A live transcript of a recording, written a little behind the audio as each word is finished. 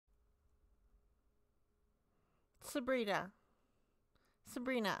Sabrina.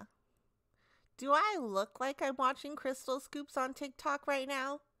 Sabrina. Do I look like I'm watching Crystal Scoops on TikTok right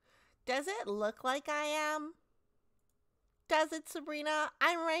now? Does it look like I am? Does it, Sabrina?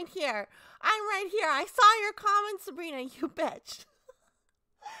 I'm right here. I'm right here. I saw your comment, Sabrina, you bitch.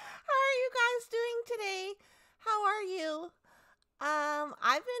 How are you guys doing today? How are you?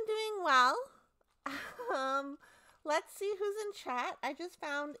 I've been doing well. Let's see who's in chat. I just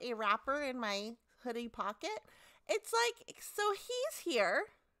found a wrapper in my hoodie pocket. It's like, so he's here.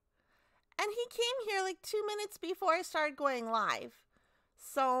 And he came here like 2 minutes before I started going live.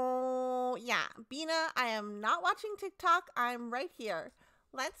 So, yeah, Bina, I am not watching TikTok. I'm right here.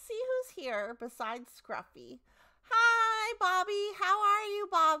 Let's see who's here besides Scruffy. Hi, Bobby. How are you,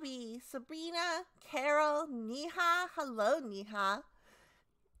 Bobby? Sabrina, Carol, Neha. Hello, Neha.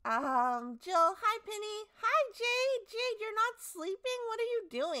 Jill. Hi, Penny. Hi, Jade. Jade, you're not sleeping? What are you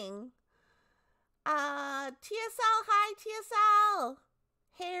doing? TSL. Hi, TSL.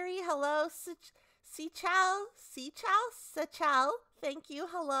 Harry. Hello. Sechal. Thank you.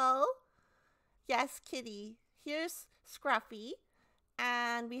 Hello. Yes, Kitty. Here's Scruffy.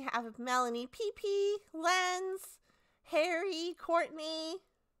 And we have Melanie, PP, Lens, Harry, Courtney.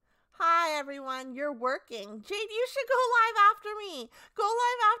 Hi, everyone. You're working. Jade, you should go live after me. Go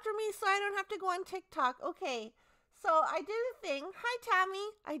live after me so I don't have to go on TikTok. Okay. So I did a thing. Hi,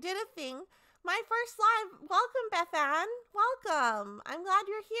 Tammy. I did a thing. My first live. Welcome, Bethan. Welcome. I'm glad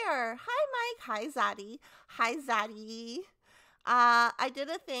you're here. Hi, Mike. Hi, Zaddy. Hi, Zaddy. I did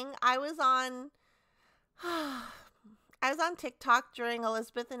a thing. I was on TikTok during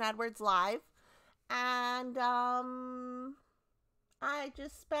Elizabeth and Edward's live, and I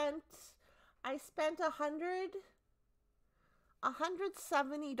spent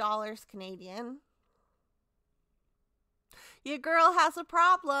 $170 Canadian. Your girl has a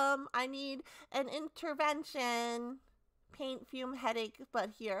problem. I need an intervention. Paint fume headache, but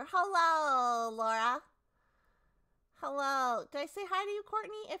here. Hello, Laura. Hello. Did I say hi to you,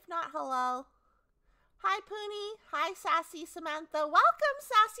 Courtney? If not, hello. Hi, Poonie. Hi, Sassy Samantha. Welcome,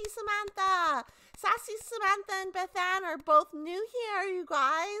 Sassy Samantha. Sassy Samantha and Bethan are both new here, you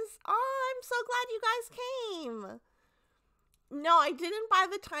guys. Oh, I'm so glad you guys came. No, I didn't buy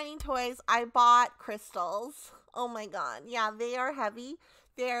the tiny toys. I bought crystals. Oh, my God. Yeah, they are heavy.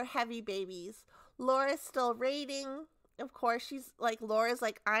 They're heavy babies. Laura's still raiding. Of course, Laura's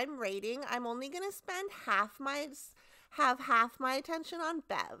like, I'm raiding. I'm only going to spend half my attention on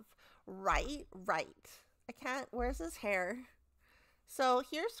Bev. Right. I can't, where's his hair? So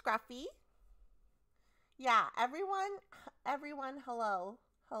here's Scruffy. Yeah, everyone, hello.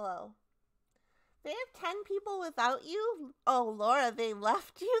 They have 10 people without you? Oh, Laura, they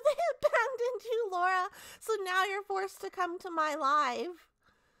left you. They abandoned you, Laura. So now you're forced to come to my live.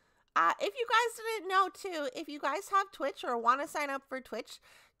 If you guys didn't know, too, if you guys have Twitch or want to sign up for Twitch,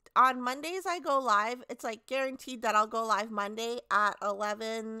 on Mondays I go live. It's like guaranteed that I'll go live Monday at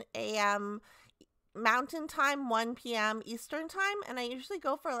 11 a.m. Mountain Time, 1 p.m. Eastern Time. And I usually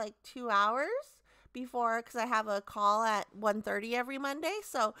go for like 2 hours before, because I have a call at 1:30 every Monday.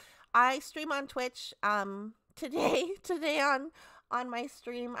 So I stream on Twitch. Today on my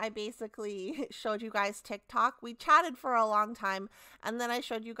stream, I basically showed you guys TikTok. We chatted for a long time, and then I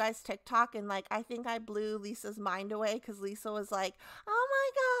showed you guys TikTok, and like, I think I blew Lisa's mind away, because Lisa was like, oh my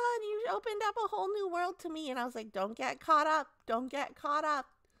God, you opened up a whole new world to me. And I was like, don't get caught up.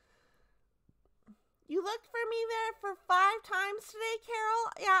 You looked for me there for 5 times today,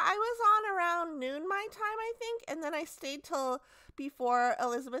 Carol. Yeah, I was on around noon my time, I think, and then I stayed till before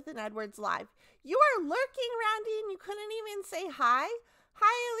Elizabeth and Edward's live. You are lurking, Randy, and you couldn't even say hi.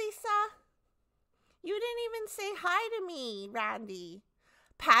 Hi, Elisa. You didn't even say hi to me, Randy.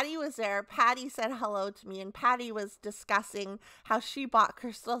 Patty was there. Patty said hello to me, and Patty was discussing how she bought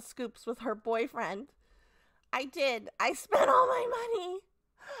Crystal Scoops with her boyfriend. I did. I spent all my money.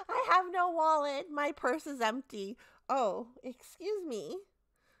 I have no wallet. My purse is empty. Oh, excuse me.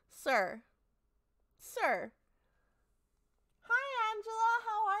 Sir. Hi, Angela.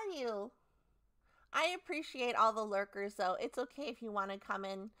 How are you? I appreciate all the lurkers, though. It's okay if you want to come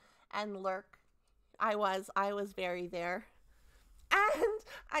in and lurk. I was very there. And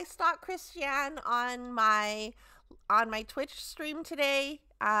I stalked Christiane on my Twitch stream today.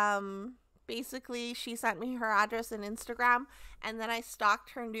 Basically, she sent me her address and Instagram, and then I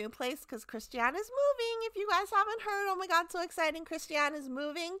stalked her new place because Christiane is moving. If you guys haven't heard, oh my God, so exciting. Christiane is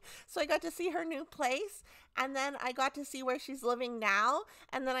moving. So I got to see her new place, and then I got to see where she's living now,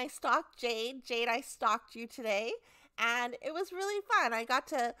 and then I stalked Jade. Jade, I stalked you today, and it was really fun. I got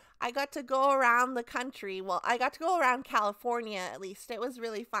to go around the country. Well, I got to go around California at least. It was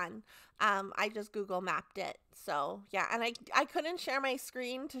really fun. I just Google mapped it. So yeah, and I couldn't share my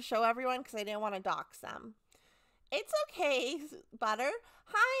screen to show everyone because I didn't want to dox them. It's okay, Butter.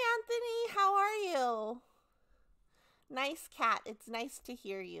 Hi, Anthony. How are you? Nice cat. It's nice to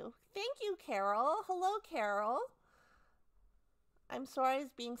hear you. Thank you, Carol. Hello, Carol. I'm sorry I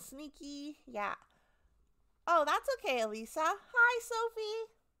was being sneaky. Yeah. Oh, that's okay, Elisa. Hi, Sophie.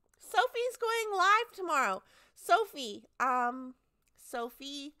 Sophie's going live tomorrow. Sophie,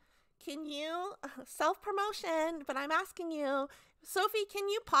 can you, self-promotion, but I'm asking you, Sophie, can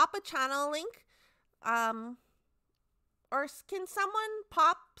you pop a channel link? Or can someone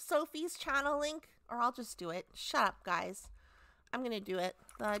pop Sophie's channel link? Or I'll just do it. Shut up, guys. I'm going to do it.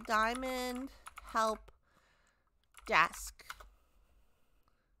 The Diamond Help Desk.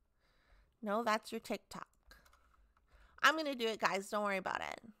 No, that's your TikTok. I'm going to do it, guys. Don't worry about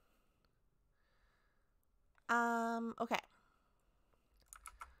it. Okay.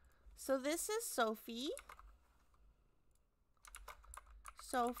 So this is Sophie.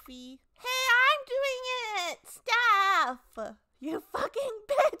 Sophie. Hey, I'm doing it! Steph! You fucking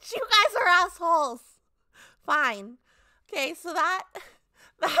bitch! You guys are assholes! Fine. Okay, so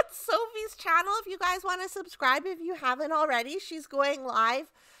that's Sophie's channel. If you guys want to subscribe, if you haven't already, she's going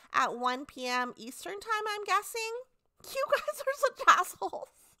live at 1 p.m. Eastern time, I'm guessing. You guys are such assholes.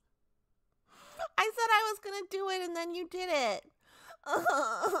 I said I was going to do it, and then you did it. I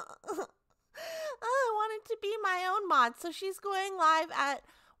wanted to be my own mod. So she's going live at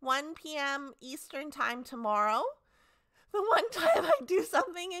 1 p.m. Eastern time tomorrow. The one time I do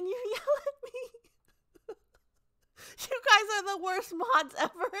something and you yell at me. You guys are the worst mods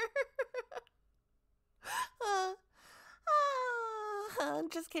ever. I'm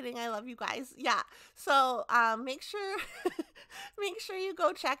just kidding. I love you guys. Yeah. So make sure you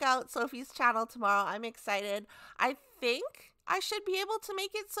go check out Sophie's channel tomorrow. I'm excited. I think I should be able to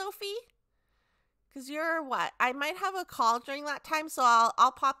make it, Sophie. Because you're what? I might have a call during that time, so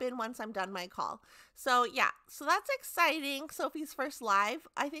I'll pop in once I'm done my call. So yeah, so that's exciting. Sophie's first live.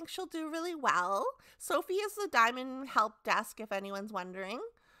 I think she'll do really well. Sophie is the Diamond Help Desk, if anyone's wondering.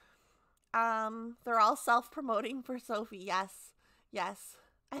 They're all self-promoting for Sophie. Yes. Yes.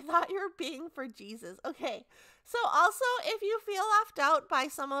 I thought you were being for Jesus. Okay. So also, if you feel left out by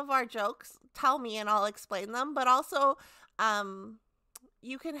some of our jokes, tell me and I'll explain them. But also,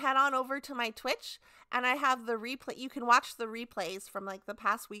 you can head on over to my Twitch and I have the replay. You can watch the replays from like the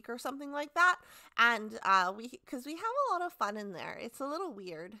past week or something like that. And because we have a lot of fun in there. It's a little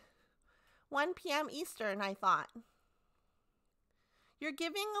weird. 1 p.m. Eastern, I thought. You're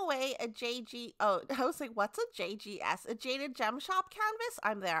giving away a JG. Oh, I was like, what's a JGS? A Jaded Gem Shop canvas?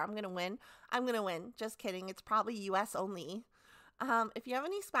 I'm there. I'm going to win. I'm going to win. Just kidding. It's probably US only. If you have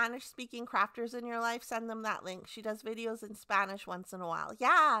any Spanish-speaking crafters in your life, send them that link. She does videos in Spanish once in a while.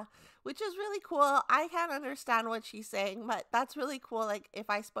 Yeah, which is really cool. I can't understand what she's saying, but that's really cool. Like,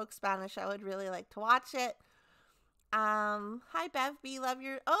 if I spoke Spanish, I would really like to watch it. Hi, BevB. Love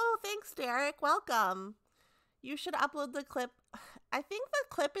your... Oh, thanks, Derek. Welcome. You should upload the clip. I think the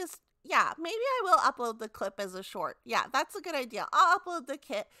clip is... Yeah, maybe I will upload the clip as a short. Yeah, that's a good idea. I'll upload the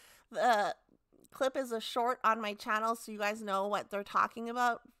clip as a short on my channel so you guys know what they're talking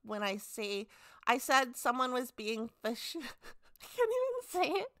about when I said someone was being fish. I can't even say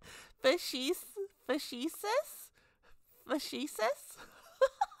it. Fascists.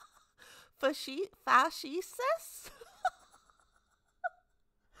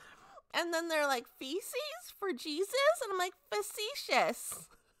 And then they're like, feces for Jesus? And I'm like, facetious.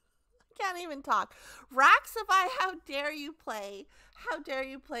 I can't even talk. Raxify, how dare you play? How dare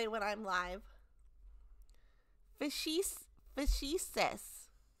you play when I'm live? Fascisis.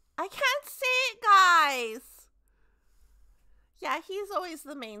 I can't say it, guys. Yeah, he's always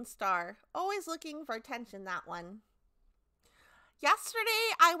the main star. Always looking for attention, that one.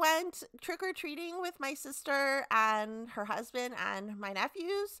 Yesterday, I went trick-or-treating with my sister and her husband and my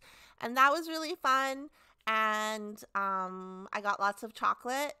nephews, and that was really fun. And I got lots of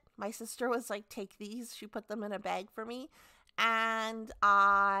chocolate. My sister was like, take these. She put them in a bag for me. And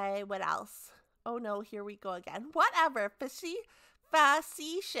what else? Oh no, here we go again. Whatever. Facetious.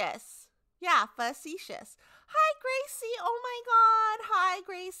 Yeah, facetious. Hi, Gracie. Oh my God. Hi,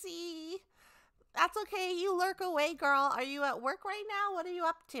 Gracie. That's okay. You lurk away, girl. Are you at work right now? What are you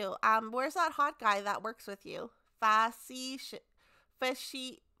up to? Where's that hot guy that works with you? Fasicus.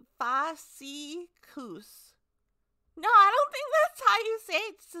 No, I don't think that's how you say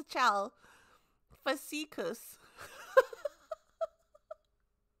it, Sachel. Fasicus.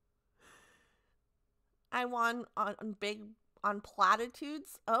 I won on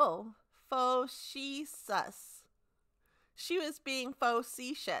platitudes. Oh, facetious. She was being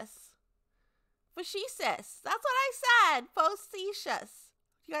facetious. Facetious. That's what I said. Facetious.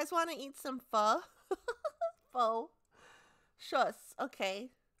 You guys want to eat some pho? Faux. Shuss.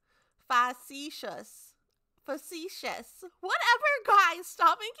 Okay. Facetious. Facetious. Whatever, guys.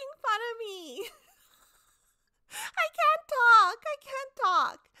 Stop making fun of me. I can't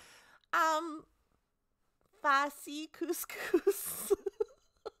talk. Faci couscous.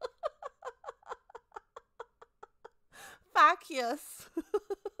 Facious.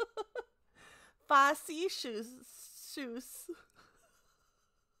 Facetious.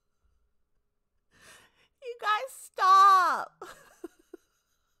 You guys stop.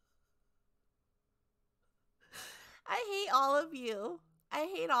 I hate all of you. I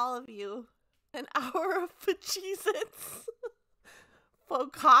hate all of you. An hour of Cheez-Its.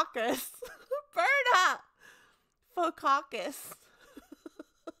 Focacus. Berta. Focacus.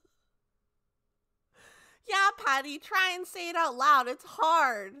 Yeah, Patty, try and say it out loud. It's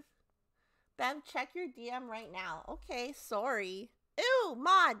hard. Bev, check your DM right now. Okay, sorry. Ew,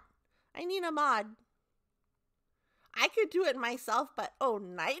 mod. I need a mod. I could do it myself, but oh,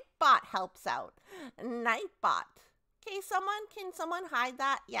 Nightbot helps out. Nightbot. Okay, can someone hide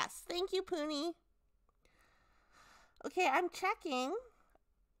that? Yes, thank you, Poonie. Okay, I'm checking.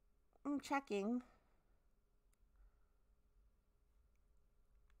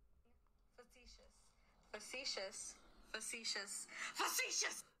 Facetious.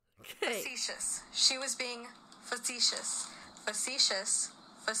 Okay. Facetious. She was being facetious. Facetious.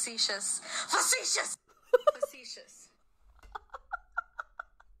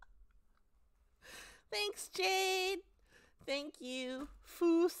 Thanks, Jade. Thank you.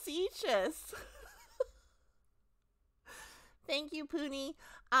 Facetious. Thank you, Poonie.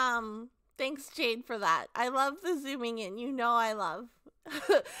 Thanks, Jade, for that. I love the zooming in. You know I love.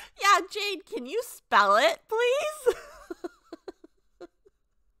 Yeah, Jade, can you spell it, please?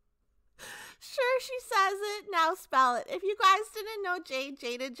 Sure, she says it. Now spell it. If you guys didn't know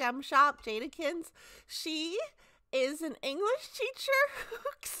Jada Gem Shop, Jadakins, she is an English teacher who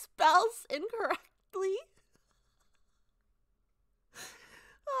spells incorrectly.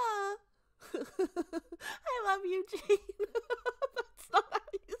 I love you, Jade. That's not how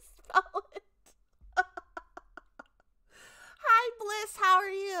you spell it. Hi, Bliss. How are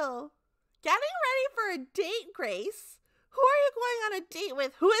you? Getting ready for a date, Grace. Who are you going on a date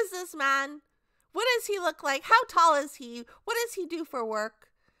with? Who is this man? What does he look like? How tall is he? What does he do for work?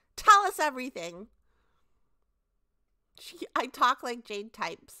 Tell us everything. I talk like Jade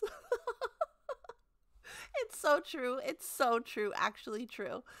types. It's so true. It's so true. Actually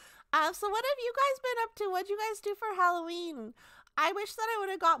true. So what have you guys been up to? What'd you guys do for Halloween? I wish that I would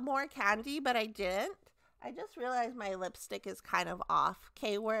have got more candy, but I didn't. I just realized my lipstick is kind of off.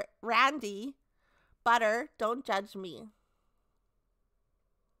 Okay, we're Randy. Butter, don't judge me.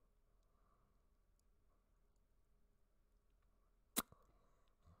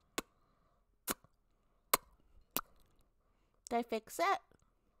 Did I fix it?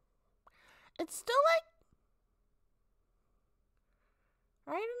 It's still like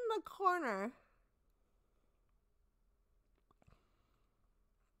right in the corner.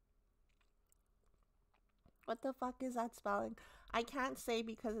 What the fuck is that spelling? I can't say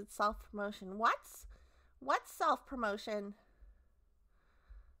because it's self-promotion. What's self-promotion?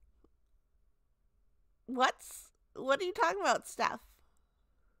 What are you talking about, Steph?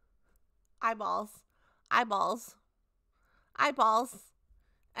 Eyeballs.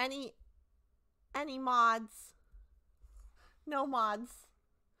 Any mods? No mods.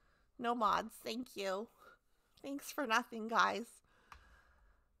 Thank you. Thanks for nothing, guys.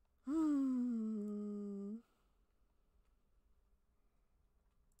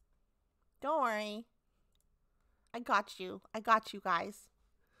 Don't worry. I got you guys.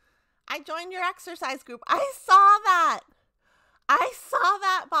 I joined your exercise group. I saw that,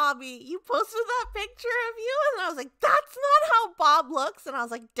 Bobby. You posted that picture of you, and I was like, that's not how Bob looks. And I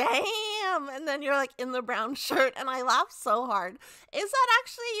was like, damn. And then you're like in the brown shirt, and I laughed so hard. Is that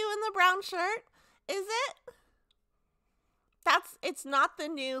actually you in the brown shirt? Is it? It's not the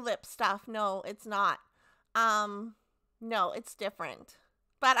new lip stuff. No, it's not. No, it's different.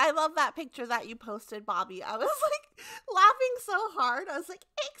 But I love that picture that you posted, Bobby. I was like laughing so hard. I was like,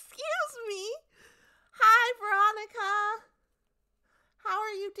 excuse me. Hi, Veronica. How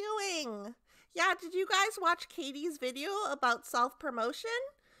are you doing? Yeah, did you guys watch Katie's video about self-promotion?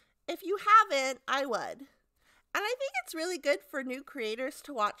 If you haven't, I would. And I think it's really good for new creators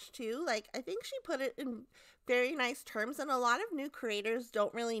to watch too. Like, I think she put it in very nice terms, and a lot of new creators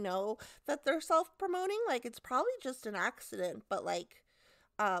don't really know that they're self-promoting. Like, it's probably just an accident, but like,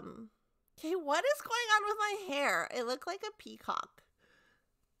 okay, what is going on with my hair? It looked like a peacock.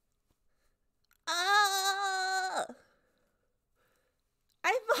 I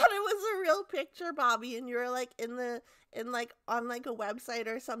thought it was a real picture, Bobby, and you were like on like a website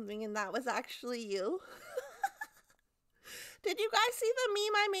or something, and that was actually you. Did you guys see the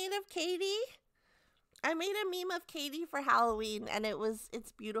meme I made of Katie? I made a meme of Katie for Halloween, and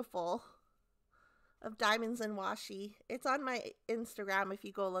it's beautiful. Of diamonds and washi. It's on my Instagram if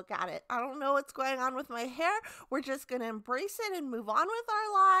you go look at it. I don't know what's going on with my hair. We're just going to embrace it and move on with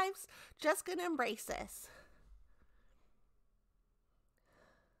our lives. Just going to embrace this.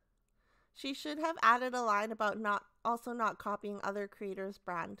 She should have added a line about not copying other creators'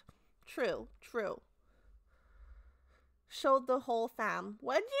 brand. True. Showed the whole fam.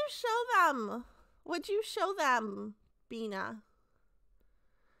 What'd you show them? What'd you show them, Bina?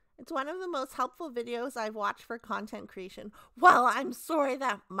 It's one of the most helpful videos I've watched for content creation. Well, I'm sorry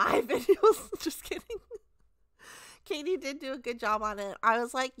that my videos... Just kidding. Katie did do a good job on it. I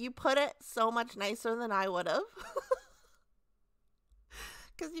was like, you put it so much nicer than I would have.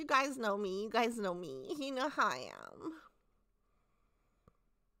 Because you guys know me. You guys know me. You know how I am.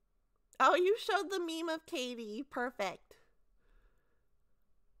 Oh, you showed the meme of Katie. Perfect.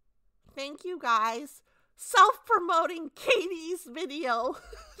 Thank you, guys. Self-promoting Katie's video.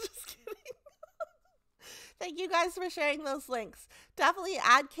 Just kidding. Thank you guys for sharing those links. Definitely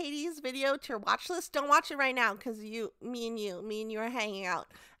add Katie's video to your watch list. Don't watch it right now because me and you are hanging out.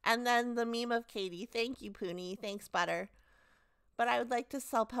 And then the meme of Katie. Thank you, Poonie. Thanks, Butter. But I would like to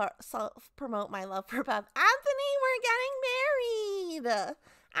self-promote my love for Bev. Anthony, we're getting married.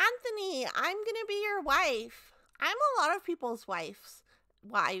 Anthony, I'm going to be your wife. I'm a lot of people's wife.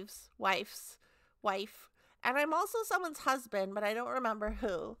 And I'm also someone's husband, but I don't remember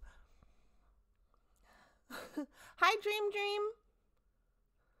who. Hi, Dream.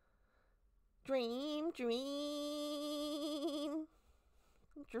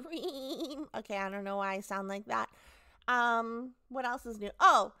 Okay, I don't know why I sound like that. What else is new?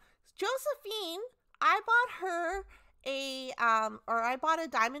 Oh, Josephine, I bought a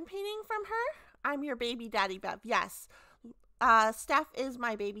diamond painting from her. I'm your baby daddy, Bev. Yes. Steph is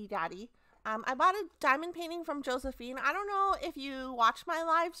my baby daddy. I bought a diamond painting from Josephine. I don't know if you watch my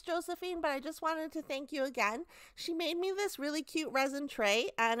lives, Josephine, but I just wanted to thank you again. She made me this really cute resin tray,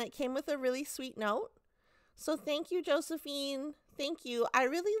 and it came with a really sweet note. So thank you, Josephine. Thank you. I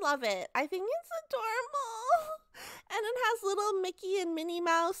really love it. I think it's adorable. And it has little Mickey and Minnie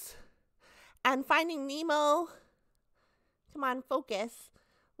Mouse and Finding Nemo. Come on, focus.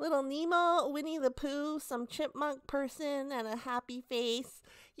 Little Nemo, Winnie the Pooh, some chipmunk person, and a happy face.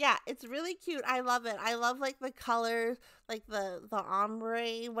 Yeah, it's really cute. I love it. I love like the colors, like the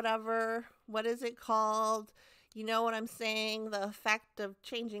ombre, whatever. What is it called? You know what I'm saying? The effect of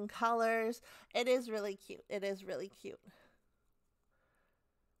changing colors. It is really cute. It is really cute.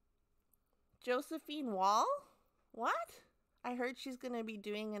 Josephine Wall? What? I heard she's going to be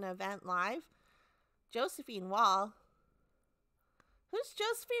doing an event live. Josephine Wall? Who's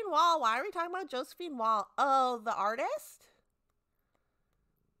Josephine Wall? Why are we talking about Josephine Wall? Oh, the artist?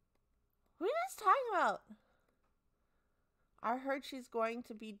 Who are you guys talking about? I heard she's going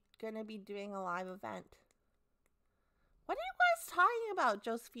to be doing a live event. What are you guys talking about,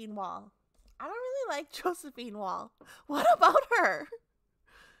 Josephine Wall? I don't really like Josephine Wall. What about her?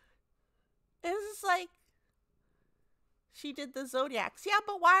 It's like she did the Zodiacs. Yeah,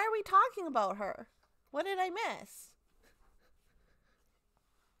 but why are we talking about her? What did I miss?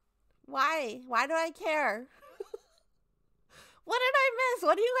 Why? Why do I care? What did I miss?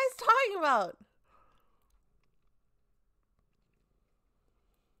 What are you guys talking about?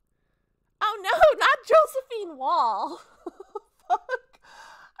 Oh no, not Josephine Wall. Fuck.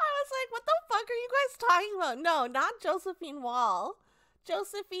 I was like, what the fuck are you guys talking about? No, not Josephine Wall.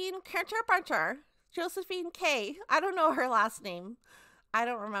 Josephine Carter. Josephine K. I don't know her last name. I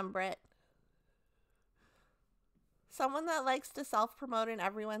don't remember it. Someone that likes to self-promote in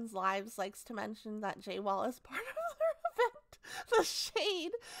everyone's lives likes to mention that Jay Wall is part of their event. The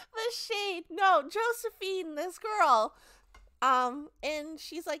shade. No, Josephine, this girl. And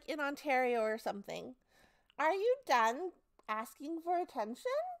she's like in Ontario or something. Are you done asking for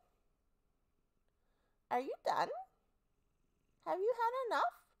attention? Are you done? Have you had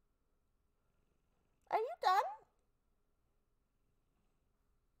enough? Are you done?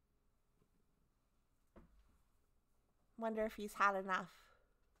 Wonder if he's had enough.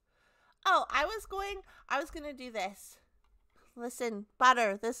 Oh, I was gonna do this. Listen,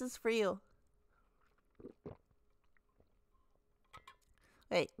 Butter, this is for you.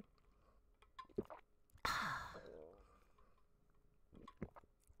 Wait.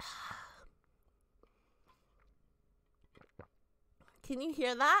 Can you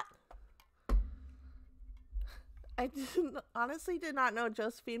hear that? I honestly did not know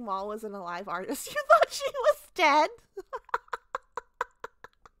Josephine Wall was an alive artist. You thought she was dead?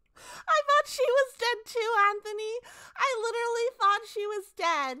 I thought she was dead too, Anthony. I literally thought she was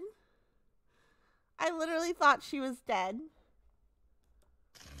dead. I literally thought she was dead.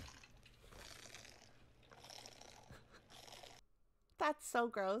 That's so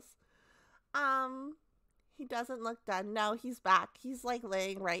gross. He doesn't look done. No, he's back. He's like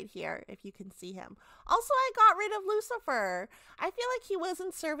laying right here, if you can see him. Also, I got rid of Lucifer. I feel like he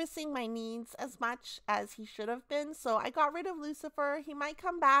wasn't servicing my needs as much as he should have been, so I got rid of Lucifer. He might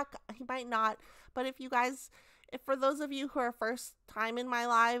come back, he might not. But if for those of you who are first time in my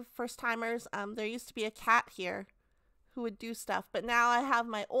live, first timers, there used to be a cat here who would do stuff, but now I have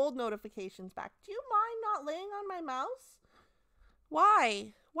my old notifications back. Do you mind not laying on my mouse?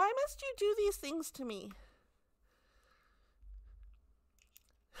 Why? Why must you do these things to me?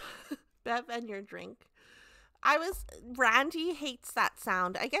 Bev and your drink. Randy hates that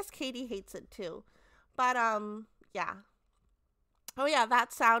sound. I guess Katie hates it too. But, yeah. Oh yeah,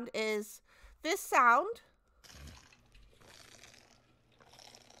 that sound is, this sound.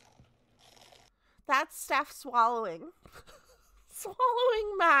 That's Steph swallowing.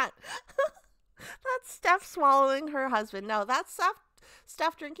 Swallowing Matt. That's Steph swallowing her husband. No, that's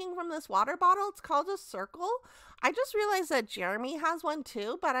Steph drinking from this water bottle. It's called a Circle. I just realized that Jeremy has one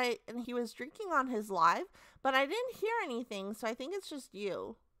too, and he was drinking on his live, but I didn't hear anything, so I think it's just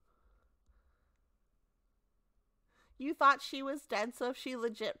you. You thought she was dead, so if she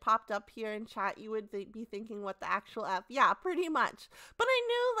legit popped up here in chat, you would be thinking, what the actual F? Yeah, pretty much. But I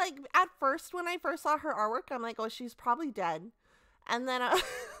knew, like, at first, when I first saw her artwork, I'm like, oh, she's probably dead. And then,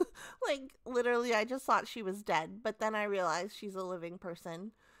 like, literally, I just thought she was dead. But then I realized she's a living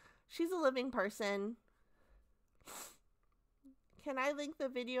person. She's a living person. Can I link the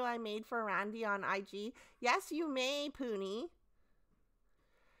video I made for Randy on IG? Yes, you may, Poonie.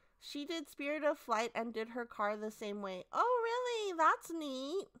 She did Spirit of Flight and did her car the same way. Oh, really? That's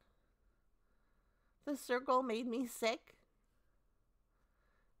neat. The Circle made me sick.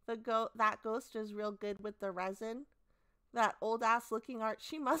 That ghost is real good with the resin. That old ass looking art.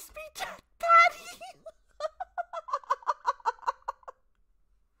 She must be dead, Patty.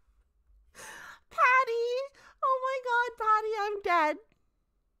 Patty. Oh my God, Patty, I'm dead.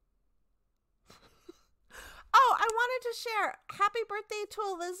 Oh, I wanted to share happy birthday to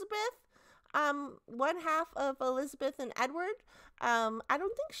Elizabeth. One half of Elizabeth and Edward. I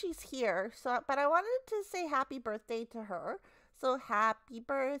don't think she's here, but I wanted to say happy birthday to her. So happy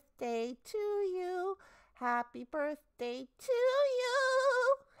birthday to you. Happy birthday to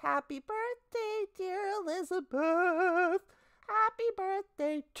you. Happy birthday, dear Elizabeth. Happy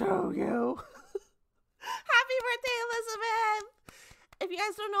birthday to you. Happy birthday, Elizabeth. If you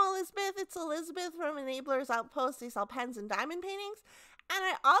guys don't know Elizabeth, it's Elizabeth from Enablers Outpost. They sell pens and diamond paintings. And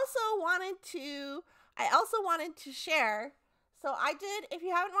I also wanted to share. So I did, if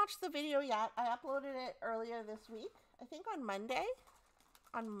you haven't watched the video yet, I uploaded it earlier this week. I think on Monday.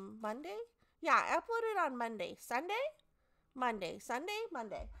 On Monday? Yeah, I uploaded on Monday. Sunday? Monday. Sunday?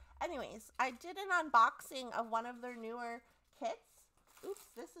 Monday. Anyways, I did an unboxing of one of their newer kits. Oops,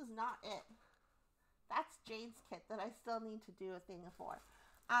 this is not it. That's Jade's kit that I still need to do a thing for.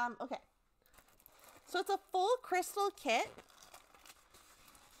 Okay. So it's a full crystal kit.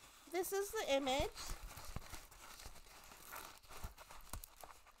 This is the image.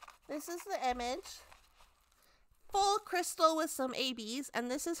 This is the image. Full crystal with some ABs,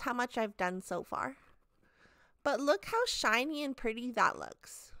 and this is how much I've done so far. But look how shiny and pretty that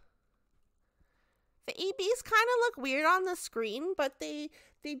looks. The ABs kind of look weird on the screen, but they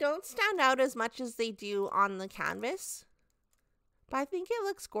don't stand out as much as they do on the canvas. But I think it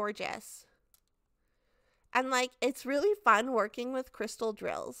looks gorgeous. And like, it's really fun working with crystal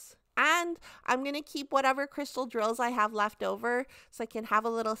drills. And I'm going to keep whatever crystal drills I have left over so I can have a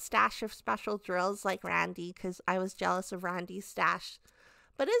little stash of special drills like Randy, because I was jealous of Randy's stash.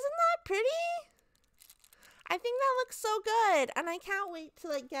 But isn't that pretty? I think that looks so good. And I can't wait to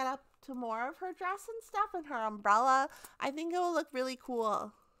like get up to more of her dress and stuff and her umbrella. I think it will look really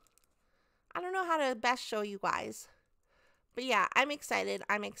cool. I don't know how to best show you guys. But yeah, I'm excited.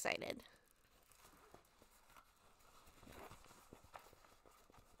 I'm excited.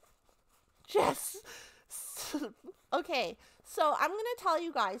 Yes. Okay, So I'm going to tell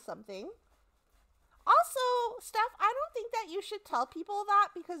you guys something. Also, Steph, I don't think that you should tell people that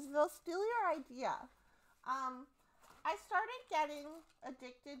because they'll steal your idea. I started getting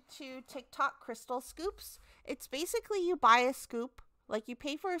addicted to TikTok crystal scoops. It's basically you buy a scoop, like you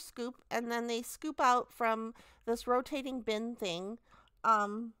pay for a scoop, and then they scoop out from this rotating bin thing.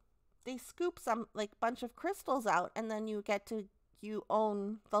 They scoop some like bunch of crystals out, and then they'll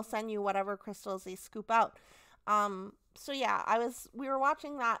send you whatever crystals they scoop out. So yeah, we were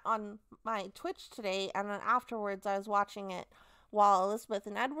watching that on my Twitch today, and then afterwards I was watching it while Elizabeth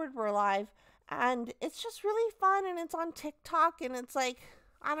and Edward were live, and it's just really fun, and it's on TikTok, and it's like,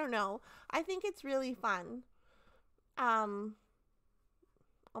 I don't know, I think it's really fun. Oh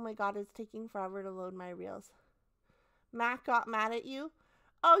my god, it's taking forever to load my reels. Matt got mad at you.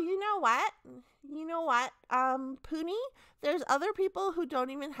 Oh, you know what? Poonie, there's other people who don't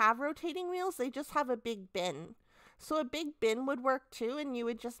even have rotating reels. They just have a big bin. So a big bin would work too, and you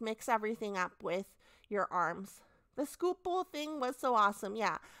would just mix everything up with your arms. The scoop bowl thing was so awesome.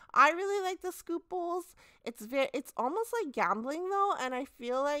 Yeah, I really like the scoop bowls. It's almost like gambling though, and I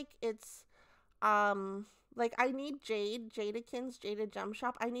feel like it's like I need Jada Jump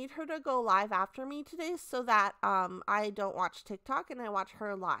Shop. I need her to go live after me today so that I don't watch TikTok and I watch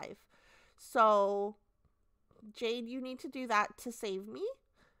her live. So Jade, you need to do that to save me.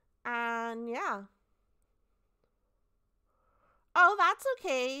 And yeah. Oh, that's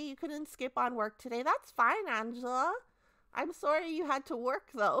okay. You couldn't skip on work today. That's fine, Angela. I'm sorry you had to work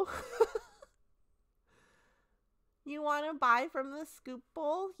though. You want to buy from the scoop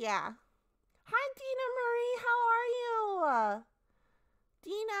bowl? Yeah. Hi, Dina Marie. How are you?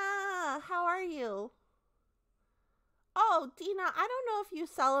 Dina, how are you? Oh, Dina, I don't know if you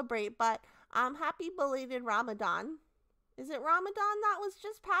celebrate, but happy belated Ramadan. Is it Ramadan that was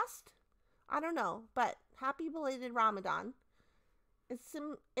just passed? I don't know, but happy belated Ramadan. It's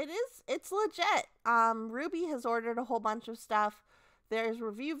legit. Ruby has ordered a whole bunch of stuff. There's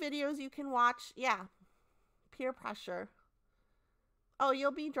review videos you can watch. Yeah. Peer pressure. Oh,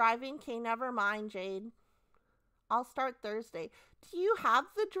 you'll be driving? Okay, never mind, Jade. I'll start Thursday. Do you have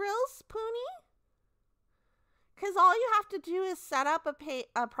the drills, Poonie? Because all you have to do is set up a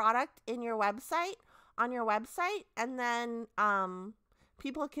product on your website, and then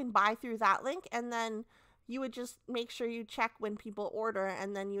people can buy through that link, and then you would just make sure you check when people order,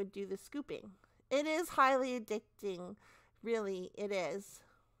 and then you would do the scooping. It is highly addicting. Really, it is.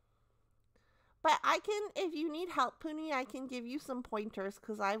 But if you need help, Poonie, I can give you some pointers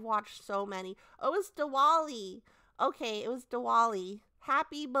because I've watched so many. Oh, it's Diwali. Okay, it was Diwali.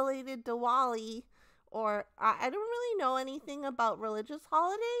 Happy belated Diwali. Or, I don't really know anything about religious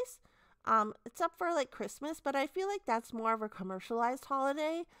holidays. Except for like Christmas, but I feel like that's more of a commercialized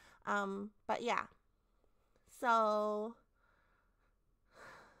holiday. But yeah. So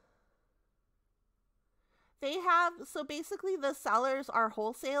basically the sellers are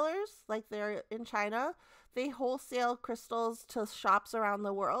wholesalers, like they're in China. They wholesale crystals to shops around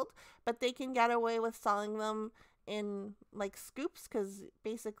the world, but they can get away with selling them in like scoops because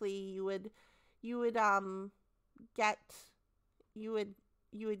basically you would get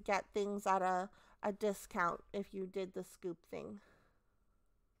things at a discount if you did the scoop thing.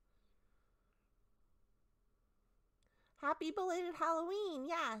 Happy belated Halloween,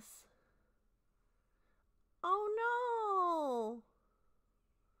 yes. Oh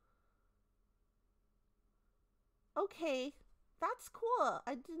no. Okay, that's cool.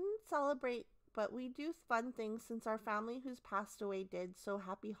 I didn't celebrate, but we do fun things since our family who's passed away did, so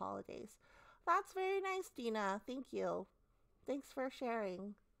happy holidays. That's very nice, Dina. Thank you. Thanks for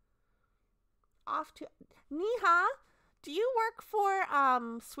sharing. Off to Niha, do you work for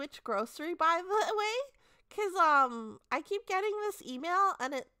Switch Grocery, by the way? Cause I keep getting this email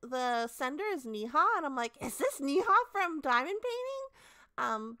and the sender is Niha, and I'm like, is this Niha from Diamond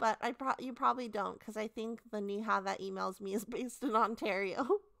Painting? But you probably don't, because I think the Niha that emails me is based in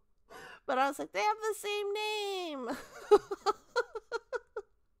Ontario. But I was like, they have the same name.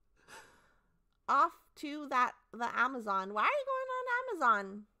 Off to the Amazon. Why are you going on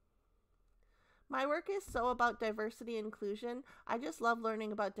Amazon? My work is so about diversity and inclusion. I just love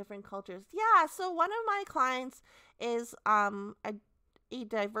learning about different cultures. Yeah, so one of my clients is a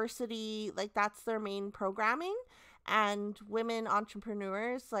diversity, like that's their main programming, and women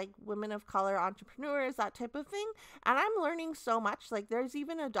entrepreneurs, like women of color entrepreneurs, that type of thing. And I'm learning so much. Like there's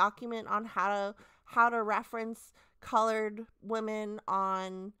even a document on how to reference colored women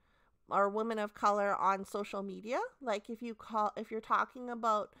or women of color on social media. Like if you're talking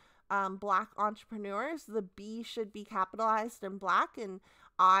about Black entrepreneurs, the B should be capitalized in Black, and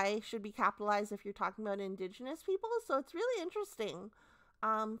I should be capitalized if you're talking about indigenous people. So it's really interesting.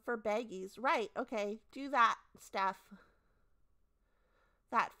 For baggies. Right. Okay. Do that, Steph.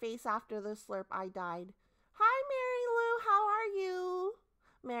 That face after the slurp, I died. Hi, Mary Lou. How are you?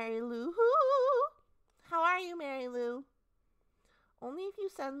 Mary Lou. How are you, Mary Lou? Only if you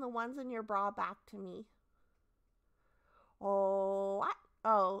send the ones in your bra back to me. Oh, what?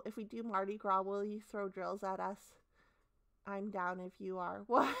 Oh, if we do Mardi Gras, will you throw drills at us? I'm down if you are.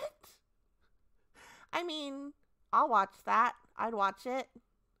 What? I mean, I'll watch that. I'd watch it.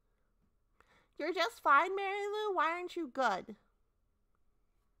 You're just fine, Mary Lou. Why aren't you good?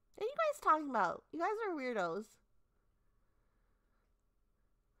 What are you guys talking about? You guys are weirdos.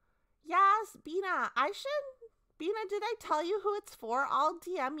 Yes, Bina. Bina, did I tell you who it's for? I'll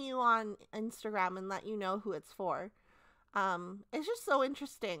DM you on Instagram and let you know who it's for. It's just so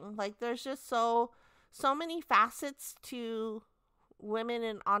interesting. Like, there's just so many facets to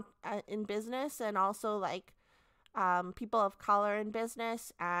women in business, and also like people of color in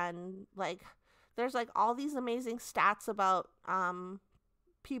business, and like there's like all these amazing stats about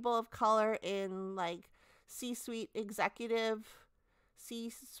people of color in like C-suite executive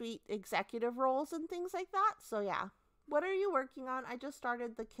roles and things like that. So yeah. What are you working on? I just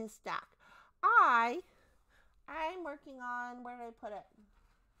started the Kiss stack. I'm working on, where did I put it?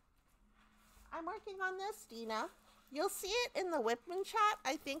 I'm working on this, Dina. You'll see it in the Whitman chat.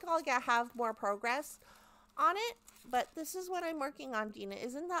 I think I'll have more progress on it, but this is what I'm working on, Dina.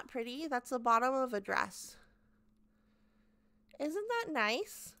 Isn't that pretty? That's the bottom of a dress. Isn't that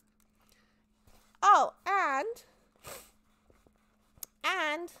nice? Oh, and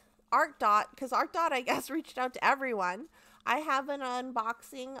Art Dot, because Art Dot, I guess, reached out to everyone. I have an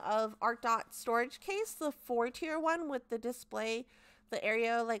unboxing of Art Dot storage case, the 4-tier one with the display, the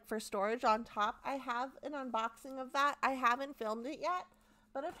area like for storage on top. I have an unboxing of that. I haven't filmed it yet,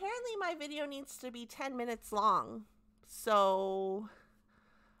 but apparently my video needs to be 10 minutes long. So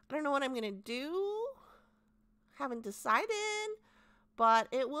I don't know what I'm going to do. Haven't decided, but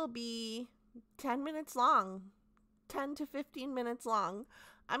it will be 10 minutes long, 10 to 15 minutes long.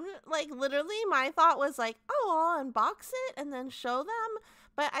 I'm like, literally my thought was like, oh, I'll unbox it and then show them.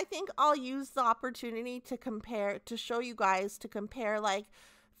 But I think I'll use the opportunity to compare, to show you guys, to compare, like,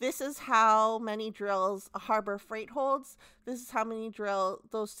 this is how many drills a Harbor Freight holds. This is how many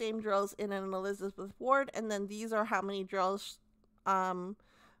those same drills in an Elizabeth Ward. And then these are how many drills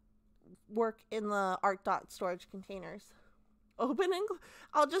work in the Art Dot storage containers.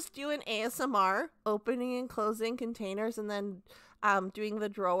 I'll just do an ASMR, opening and closing containers, and then doing the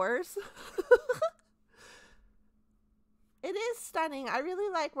drawers. It is stunning. I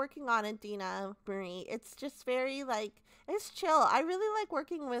really like working on it, Dina Marie. It's just very, like, it's chill. I really like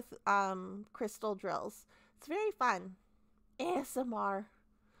working with crystal drills. It's very fun. ASMR.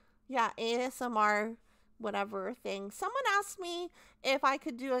 Yeah, ASMR, whatever thing. Someone asked me if I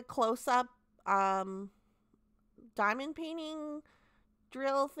could do a close-up diamond painting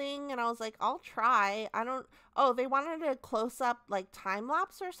drill thing, and I was like, I'll try. They wanted a close-up, like,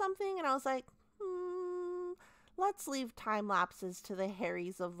 time-lapse or something, and I was like, let's leave time lapses to the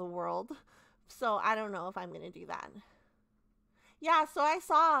Harrys of the world. So I don't know if I'm going to do that. Yeah, so I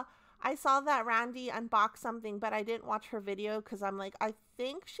saw that Randy unbox something, but I didn't watch her video because I'm like, I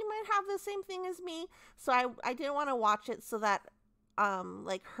think she might have the same thing as me. So I didn't want to watch it so that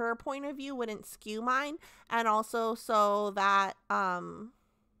like her point of view wouldn't skew mine, and also so that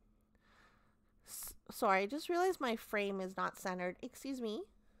sorry, I just realized my frame is not centered. Excuse me.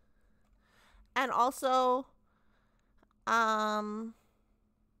 And also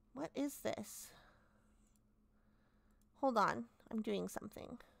what is this? Hold on. I'm doing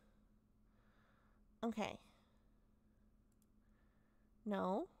something. Okay.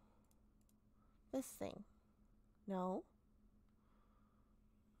 No. This thing. No.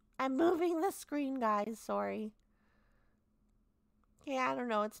 I'm moving the screen, guys. Sorry. Okay, I don't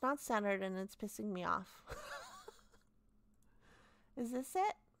know. It's not centered and it's pissing me off. Is this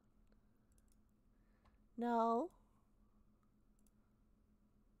it? No.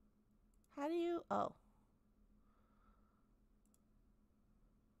 How do you... Oh.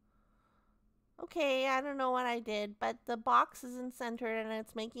 Okay, I don't know what I did, but the box isn't centered and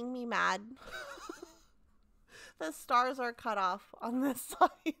it's making me mad. The stars are cut off on this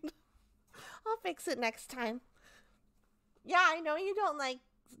side. I'll fix it next time. Yeah, I know you don't like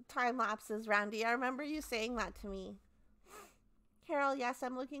time lapses, Randy. I remember you saying that to me. Carol, yes,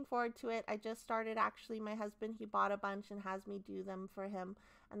 I'm looking forward to it. I just started, actually. My husband, he bought a bunch and has me do them for him.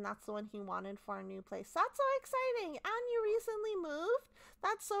 And that's the one he wanted for our new place. That's so exciting. And you recently moved?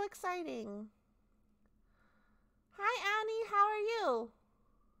 That's so exciting. Hi, Annie. How are you?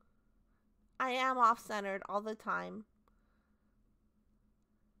 I am off-centered all the time.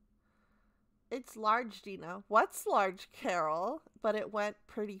 It's large, Dina. What's large, Carol? But it went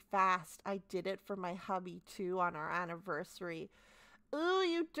pretty fast. I did it for my hubby, too, on our anniversary. Ooh,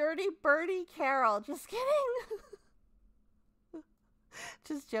 you dirty birdie, Carol. Just kidding.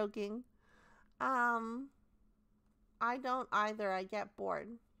 Just joking. I don't either. I get bored.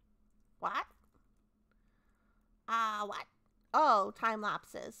 What? What? Oh, time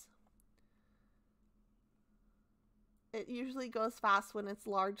lapses. It usually goes fast when it's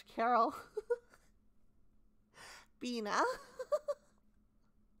large, Carol. Bina.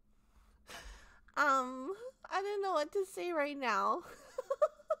 I don't know what to say right now.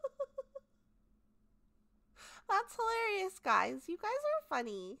 That's hilarious, guys. You guys are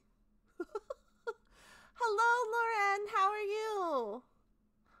funny. Hello, Lauren. How are you?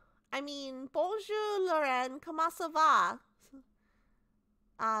 I mean, bonjour, Lauren. Comment ça va?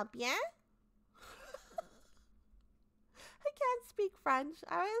 Bien? I can't speak French.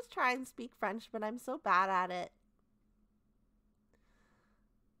 I always try and speak French, but I'm so bad at it.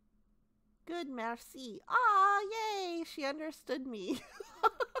 Good, merci. Ah, yay, she understood me.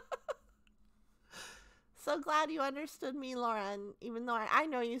 So glad you understood me, Lauren. Even though I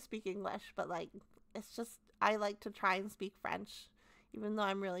know you speak English, but like, it's just, I like to try and speak French, even though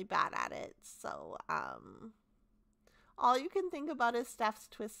I'm really bad at it. So, all you can think about is Steph's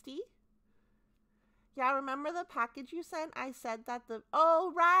Twisty. Yeah, remember the package you sent? I said that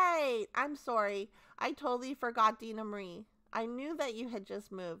oh, right. I'm sorry. I totally forgot, Dina Marie. I knew that you had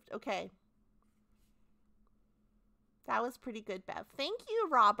just moved. Okay. That was pretty good, Bev. Thank you,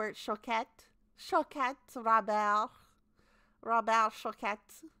 Robert Choquette. Choquette, Robert. Robert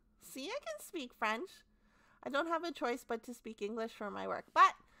Choquette. See, I can speak French. I don't have a choice but to speak English for my work.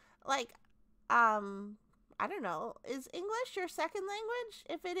 But, like, I don't know. Is English your second language?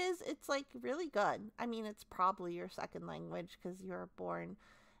 If it is, it's, like, really good. I mean, it's probably your second language because you were born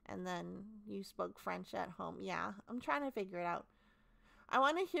and then you spoke French at home. Yeah, I'm trying to figure it out. I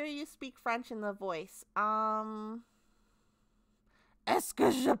want to hear you speak French in the voice. Est-ce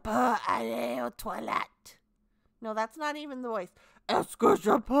que je peux aller aux toilettes? No, that's not even the voice. Est-ce que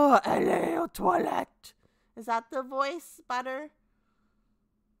je peux aller aux toilettes? Is that the voice, Butter?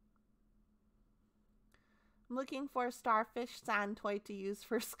 I'm looking for a starfish sand toy to use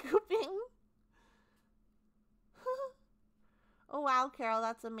for scooping. Oh, wow, Carol,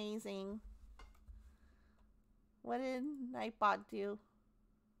 that's amazing. What did Nightbot do?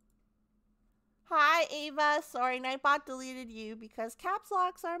 Hi, Ava. Sorry, Nightbot deleted you because caps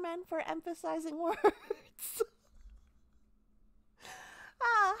locks are meant for emphasizing words.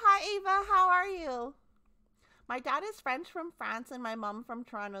 Hi, Ava. How are you? My dad is French from France and my mom from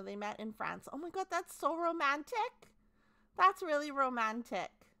Toronto. They met in France. Oh my God, that's so romantic. That's really romantic.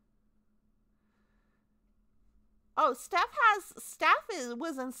 Oh, Steph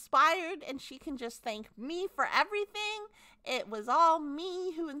was inspired and she can just thank me for everything. It was all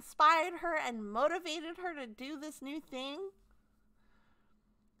me who inspired her and motivated her to do this new thing.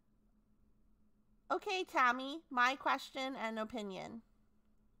 Okay, Tammy, my question and opinion.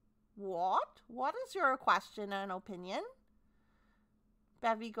 What? What is your question and opinion?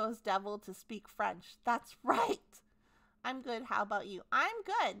 Bevy goes devil to speak French. That's right. I'm good. How about you? I'm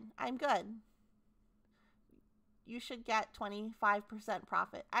good. I'm good. You should get 25%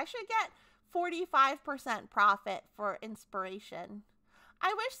 profit. I should get 45% profit for inspiration.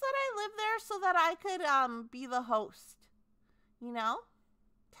 I wish that I lived there so that I could be the host. You know?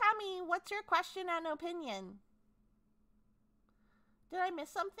 Tammy, what's your question and opinion? Did I miss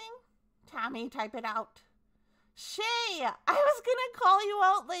something? Tammy, type it out. Shay, I was gonna call you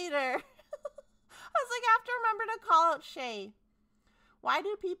out later. I was like, I have to remember to call out Shay. Why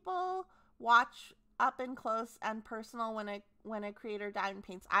do people watch up and close and personal when a creator diamond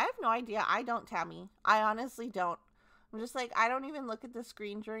paints? I have no idea. I don't, Tammy. I honestly don't. I'm just like, I don't even look at the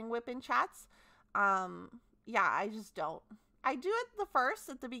screen during whip-in chats. Yeah, I just don't. I do it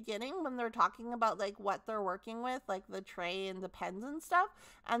at the beginning when they're talking about like what they're working with, like the tray and the pens and stuff.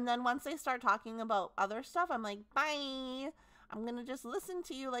 And then once they start talking about other stuff, I'm like, bye. I'm going to just listen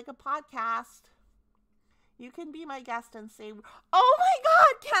to you like a podcast. You can be my guest and say, oh my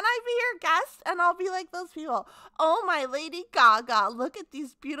God, can I be your guest? And I'll be like those people. Oh, my Lady Gaga, look at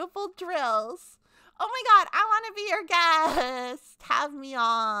these beautiful drills. Oh my God, I want to be your guest. Have me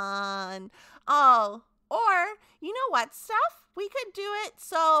on. Oh, or you know what, Steph? We could do it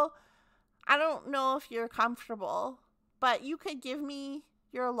so I don't know if you're comfortable, but you could give me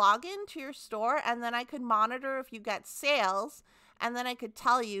your login to your store and then I could monitor if you get sales. And then I could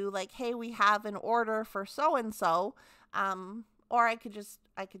tell you, like, hey, we have an order for so-and-so. Or I could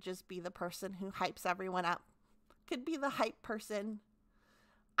just be the person who hypes everyone up. Could be the hype person.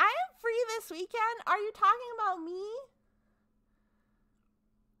 I am free this weekend. Are you talking about me?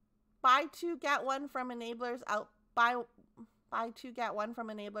 Buy two, get one from Enablers out. Buy two, get one from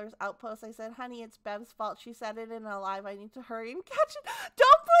Enablers Outpost. I said, honey, it's Bev's fault. She said it in a live. I need to hurry and catch it.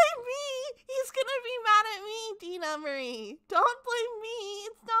 Don't blame me. He's going to be mad at me, Dina Marie. Don't blame me.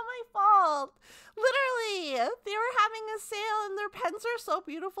 It's not my fault. Literally, they were having a sale and their pens are so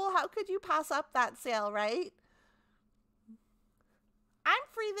beautiful. How could you pass up that sale, right? I'm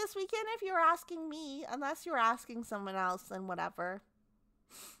free this weekend if you're asking me. Unless you're asking someone else, then whatever.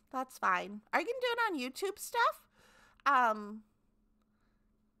 That's fine. Are you going to do it on YouTube stuff?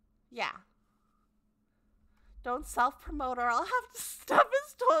 Yeah. Don't self-promote or I'll have to.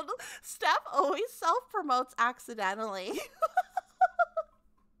 Steph always self-promotes accidentally.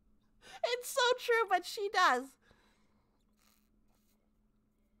 It's so true, but she does.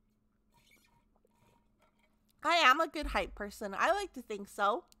 I am a good hype person. I like to think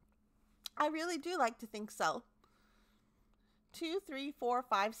so. I really do like to think so. 2, 3, 4,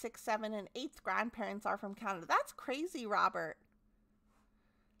 5, 6, 7, and 8th grandparents are from Canada. That's crazy, Robert.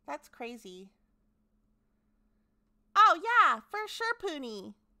 That's crazy. Oh, yeah, for sure,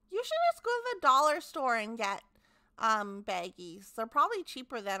 Poonie. You should just go to the dollar store and get baggies. They're probably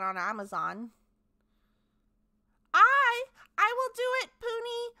cheaper than on Amazon. I will do it,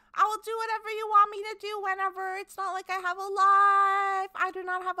 Poonie. I will do whatever you want me to do whenever. It's not like I have a life. I do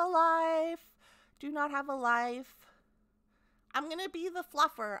not have a life. Do not have a life. I'm going to be the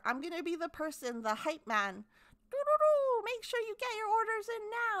fluffer. I'm going to be the person, the hype man. Doo-doo-doo. Make sure you get your orders in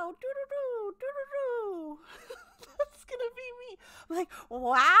now. Doo-doo-doo. Doo-doo-doo. That's going to be me. I'm like,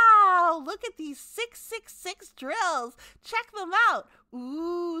 wow, look at these 666 drills. Check them out.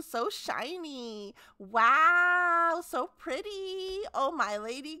 Ooh, so shiny. Wow, so pretty. Oh, my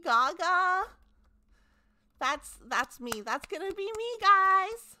Lady Gaga. That's me. That's going to be me,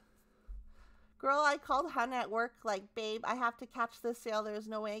 guys. Girl, I called Hun at work like, babe, I have to catch this sale. There's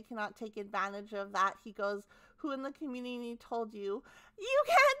no way I cannot take advantage of that. He goes, who in the community told you? You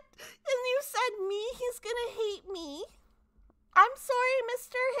can't, and you said me, he's gonna hate me. I'm sorry,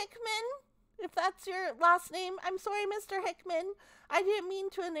 Mr. Hickman, if that's your last name. I'm sorry, Mr. Hickman. I didn't mean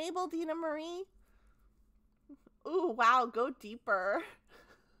to enable Dina Marie. Ooh, wow, go deeper.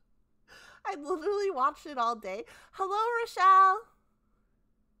 I literally watched it all day. Hello, Rochelle.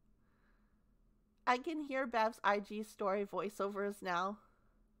 I can hear Bev's IG story voiceovers now.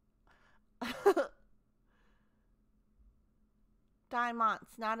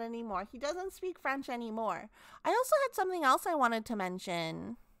 Diamonds, not anymore. He doesn't speak French anymore. I also had something else I wanted to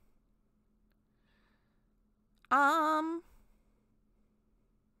mention. I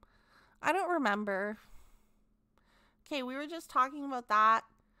don't remember. Okay, we were just talking about that.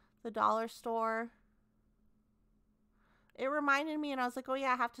 The dollar store. It reminded me and I was like, oh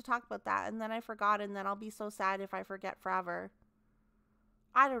yeah, I have to talk about that. And then I forgot and then I'll be so sad if I forget forever.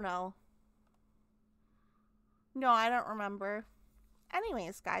 I don't know. No, I don't remember.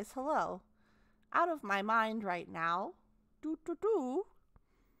 Anyways, guys, hello. Out of my mind right now. If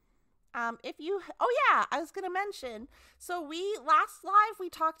you, oh yeah, I was going to mention. So last live, we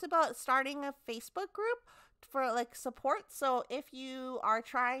talked about starting a Facebook group for like support. So if you are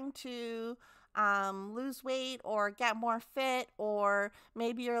trying to lose weight or get more fit, or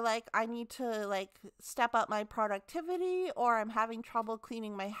maybe you're like, I need to like step up my productivity, or I'm having trouble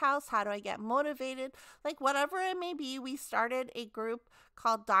cleaning my house, how do I get motivated, like whatever it may be, we started a group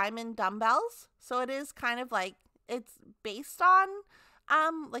called Diamond Dumbbells. So it is kind of like, it's based on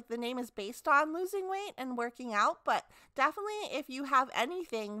like the name is based on losing weight and working out, but definitely if you have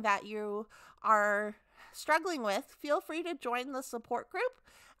anything that you are struggling with, feel free to join the support group.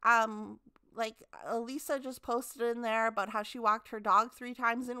 Like Elisa just posted in there about how she walked her dog 3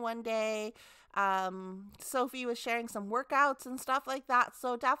 times in one day. Sophie was sharing some workouts and stuff like that.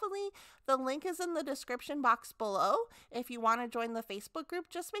 So definitely the link is in the description box below. If you want to join the Facebook group,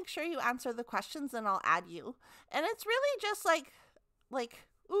 just make sure you answer the questions and I'll add you. And it's really just like,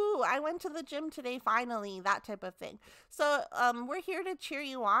 ooh, I went to the gym today, finally, that type of thing. So we're here to cheer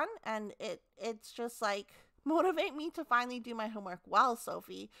you on, and it's just like, motivate me to finally do my homework. Well,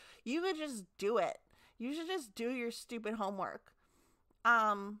 Sophie, you could just do it. You should just do your stupid homework.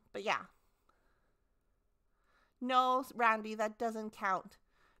 But yeah. No, Randy, that doesn't count.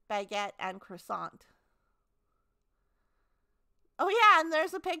 Baguette and croissant. Oh yeah, and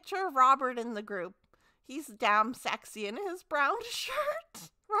there's a picture of Robert in the group. He's damn sexy in his brown shirt.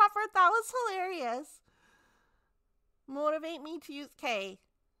 Robert, that was hilarious. Motivate me to use K.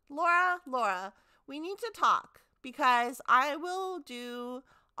 Laura, we need to talk. because I will do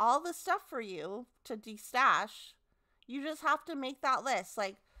all the stuff for you to destash. You just have to make that list.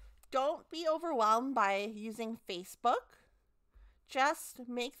 Like, don't be overwhelmed by using Facebook. Just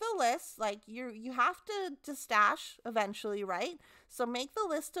make the list. Like, you have to stash eventually, right? So make the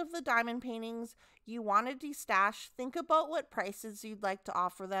list of the diamond paintings you want to destash. Think about what prices you'd like to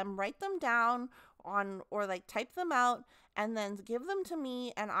offer them. Write them down on, or like type them out, and then give them to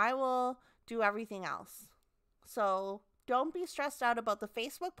me, and I will do everything else. So don't be stressed out about the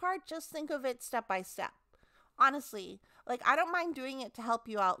Facebook part. Just think of it step by step. Honestly, like, I don't mind doing it to help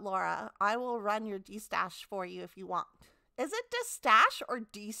you out, Laura. I will run your destash for you if you want. Is it destash or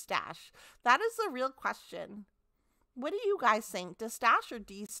destash? That is the real question. What do you guys think? Destash or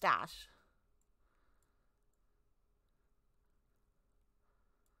destash?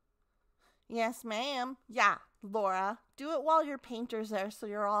 Yes, ma'am. Yeah, Laura. Do it while your painter's there so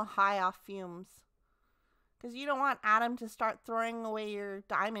you're all high off fumes. Because you don't want Adam to start throwing away your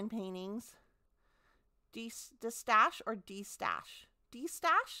diamond paintings. Destash or destash?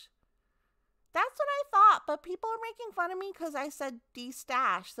 Destash? That's what I thought, but people are making fun of me because I said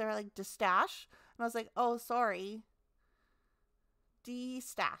destash. They're like, destash? And I was like, oh, sorry.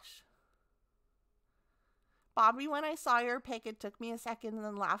 Destash. Bobby, when I saw your pic, it took me a second and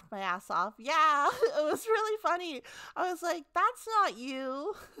then laughed my ass off. Yeah, it was really funny. I was like, that's not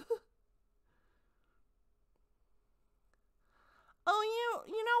you. Oh,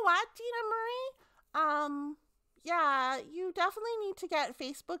 you know what, Dina Marie? Yeah, you definitely need to get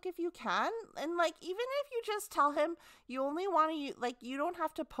Facebook if you can. And like, even if you just tell him you only want to, like, you don't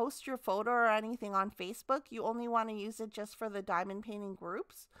have to post your photo or anything on Facebook. You only want to use it just for the diamond painting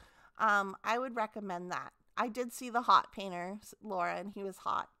groups. I would recommend that. I did see the hot painter, Laura, and he was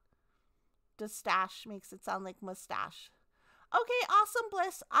hot. Destash makes it sound like mustache. Okay, awesome,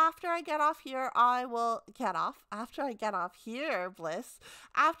 Bliss. After I get off here, I will get off. After I get off here, Bliss.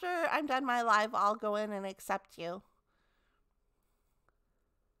 After I'm done my live, I'll go in and accept you.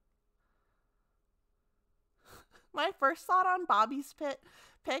 My first thought on Bobby's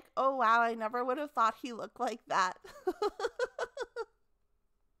pic, oh wow, I never would have thought he looked like that.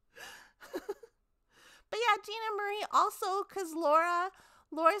 But yeah, Gina Marie, also, because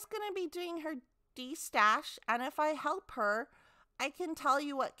Laura's going to be doing her destash, and if I help her, I can tell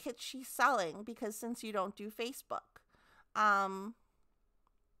you what kit she's selling, because since you don't do Facebook.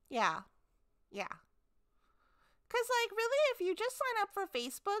 Yeah. Because, like, really, if you just sign up for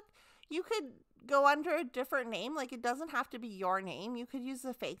Facebook, you could go under a different name. Like, it doesn't have to be your name. You could use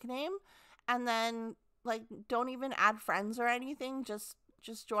the fake name, and then, like, don't even add friends or anything. Just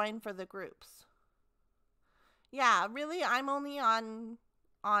join for the groups. Yeah, really, I'm only on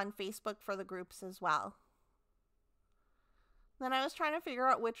Facebook for the groups as well. Then I was trying to figure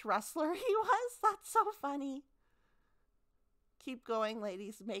out which wrestler he was. That's so funny. Keep going,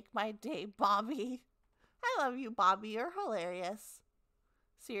 ladies. Make my day, Bobby. I love you, Bobby. You're hilarious.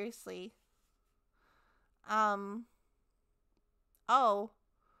 Seriously. Oh.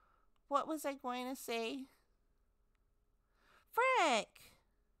 What was I going to say? Frick.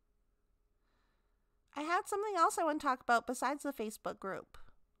 I had something else I want to talk about besides the Facebook group.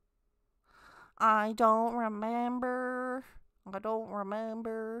 I don't remember. I'm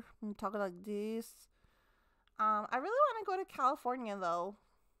talking like this. I really want to go to California though.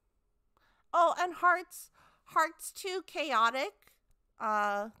 Oh, and Hearts 2 Chaotic.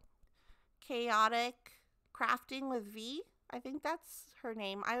 Chaotic Crafting with V. I think that's her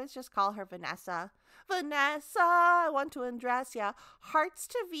name. I always just call her Vanessa. Vanessa, I want to undress ya. Hearts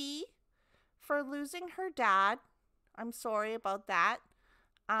to V for losing her dad. I'm sorry about that.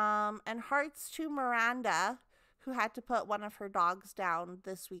 And hearts to Miranda, who had to put one of her dogs down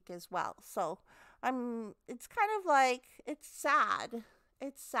this week as well. So it's kind of like, it's sad.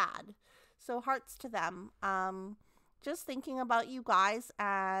 So hearts to them. Just thinking about you guys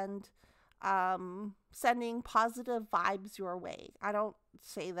and sending positive vibes your way. I don't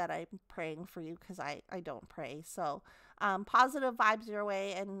say that I'm praying for you because I don't pray. So positive vibes your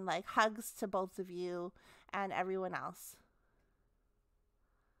way, and like hugs to both of you and everyone else.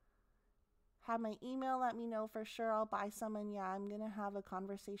 Have my email, let me know for sure. I'll buy some, and yeah, I'm gonna have a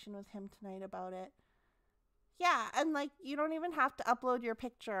conversation with him tonight about it. Yeah, and like, you don't even have to upload your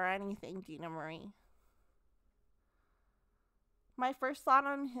picture or anything, Dina Marie. My first thought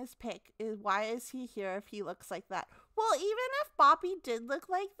on his pic is, why is he here if he looks like that? Well, even if Bobby did look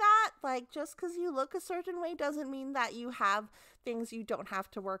like that, like, just because you look a certain way doesn't mean that you have things you don't have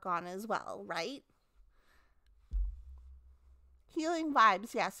to work on as well, right? Healing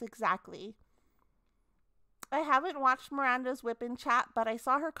vibes, yes, exactly. I haven't watched Miranda's Whip and Chat, but I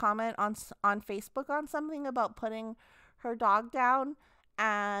saw her comment on Facebook on something about putting her dog down,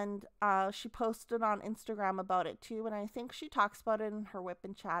 and she posted on Instagram about it too, and I think she talks about it in her Whip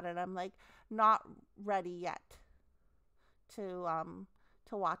and Chat, and I'm like not ready yet to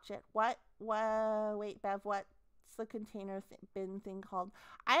watch it. Wait, Bev, what's the container bin thing called?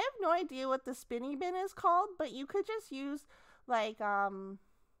 I have no idea what the spinny bin is called, but you could just use like not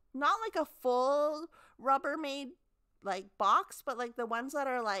like a full Rubbermaid like box, but like the ones that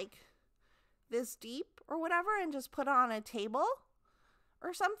are like this deep or whatever, and just put it on a table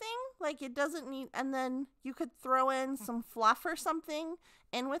or something. Like it doesn't need, and then you could throw in some fluff or something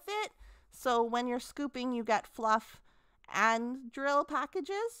in with it, so when you're scooping you get fluff and drill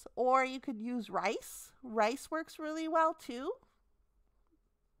packages. Or you could use rice. Rice works really well too.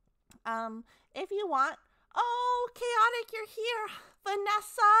 If you want. Oh, Chaotic, you're here.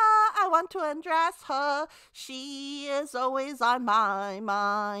 Vanessa, I want to undress her. She is always on my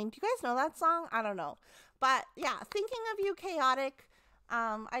mind. Do you guys know that song? I don't know. But yeah, thinking of you, Chaotic.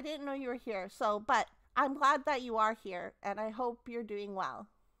 I didn't know you were here. But I'm glad that you are here, and I hope you're doing well.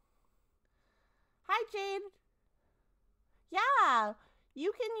 Hi, Jade. Yeah,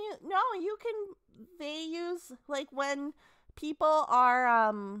 you can they use, like, when people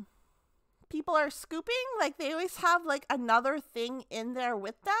are scooping, like they always have like another thing in there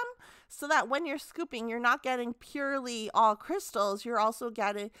with them, so that when you're scooping you're not getting purely all crystals, you're also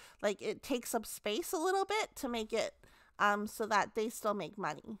getting, like, it takes up space a little bit to make it so that they still make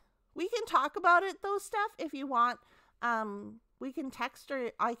money. We can talk about it though, Steph, if you want. We can text,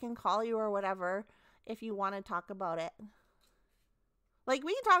 or I can call you or whatever if you want to talk about it. Like,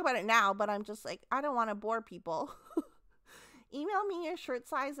 we can talk about it now, but I'm just like, I don't want to bore people. Email me your shirt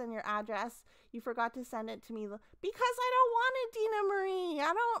size and your address. You forgot to send it to me because I don't want it, Dina Marie.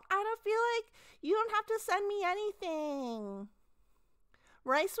 I don't feel like you don't have to send me anything.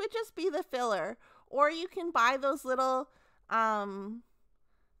 Rice would just be the filler, or you can buy those little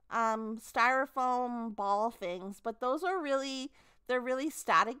styrofoam ball things, but those are they're really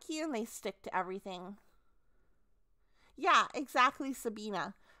staticky and they stick to everything. Yeah, exactly,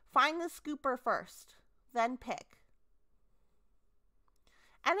 Sabina. Find the scooper first, then pick.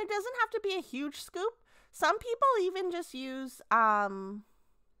 And it doesn't have to be a huge scoop. Some people even just use,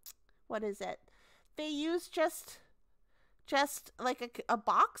 what is it? They use just like a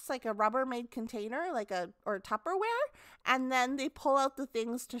box, like a Rubbermaid container, or Tupperware, and then they pull out the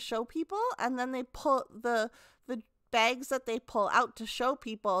things to show people, and then they pull the bags that they pull out to show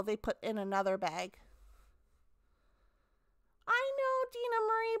people, they put in another bag. I know, Dina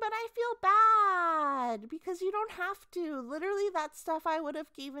Marie, but I feel bad because you don't have to. Literally, that stuff I would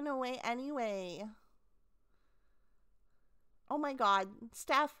have given away anyway. Oh my God,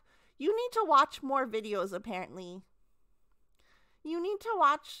 Steph, you need to watch more videos, apparently. You need to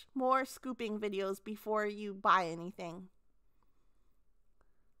watch more scooping videos before you buy anything.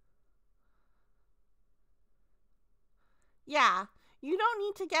 Yeah, you don't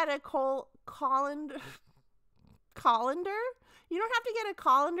need to get a colander. You don't have to get a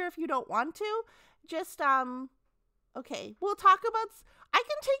colander if you don't want to. Just, okay, we'll talk about, I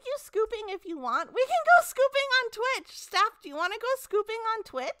can take you scooping if you want. We can go scooping on Twitch. Steph, do you want to go scooping on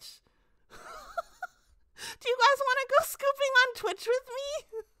Twitch? Do you guys want to go scooping on Twitch with me?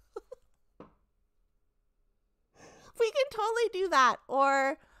 We can totally do that.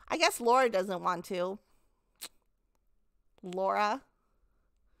 Or, I guess Laura doesn't want to. Laura?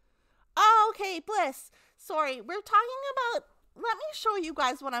 Oh, okay, Bliss. Sorry, we're talking about, let me show you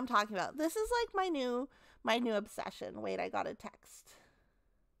guys what I'm talking about. This is like my new obsession. Wait, I got a text.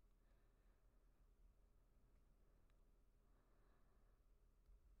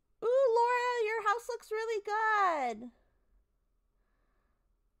 Ooh, Laura, your house looks really good.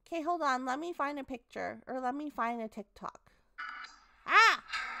 Okay, hold on. Let me find a picture, or let me find a TikTok. Ah!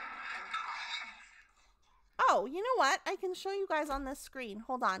 Oh, you know what? I can show you guys on this screen.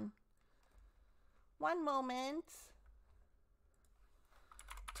 Hold on. One moment.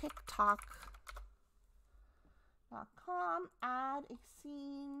 TikTok.com. Add a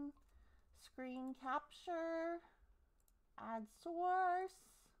scene. Screen capture. Add source.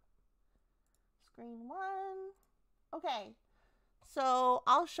 Screen 1. Okay. So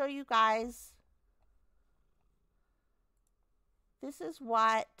I'll show you guys. This is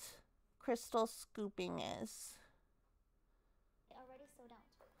what crystal scooping is. Already sold out.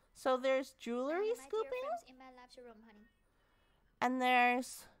 So there's jewelry scooping. In my lecture room, honey. And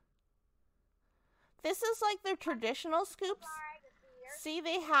there's, this is like their traditional scoops. See,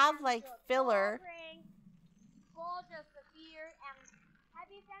 they have like filler.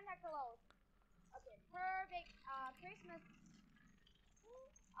 perfect Christmas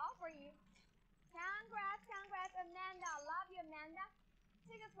all for you. Congrats, congrats, Amanda. I love you, Amanda.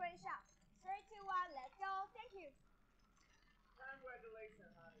 Take a screenshot. 3, 2, 1, let's go. Thank you.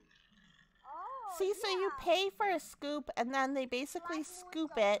 Congratulations, honey. Oh, See, so you pay for a scoop, and then they basically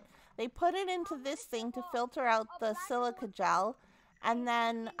scoop it. They put it into this thing to filter out the silica gel, and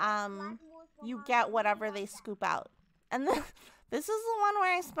then you get whatever they scoop out. And then this is the one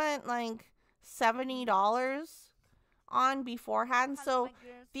where I spent like $70 on beforehand. So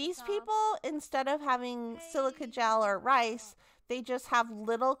these people, instead of having silica gel or rice, they just have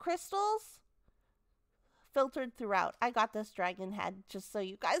little crystals filtered throughout. I got this dragon head just so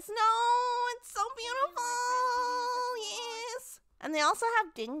you guys know. It's so beautiful. Yes. And they also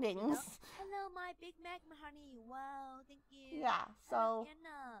have ding dings. Hello, my Big Mac, honey. Wow, thank you. Yeah, so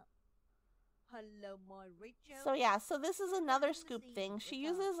hello, my Rachel. so yeah, so this is another scoop thing. She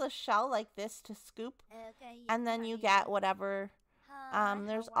uses a shell like this to scoop, and then you get whatever.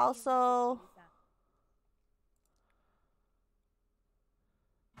 There's also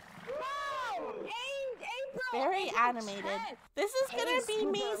very animated. This is gonna be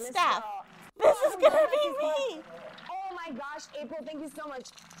me, Steph. This is gonna be me. Oh my gosh, April, thank you so much.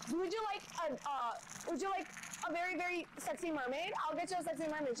 Would you like a very, very sexy mermaid? I'll get you a sexy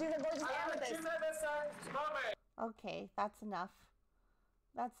mermaid. She's a gorgeous amethyst. Okay, that's enough.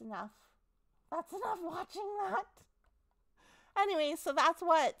 That's enough. That's enough watching that. Anyway, so that's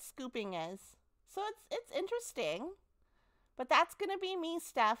what scooping is. So it's interesting. But that's gonna be me,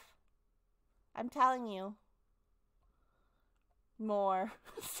 Steph. I'm telling you. More.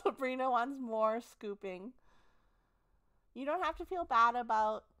 Sabrina wants more scooping. You don't have to feel bad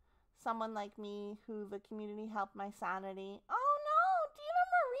about someone like me who the community helped my sanity. Oh no, Dina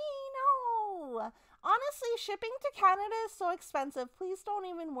Marie, no. Honestly, shipping to Canada is so expensive. Please don't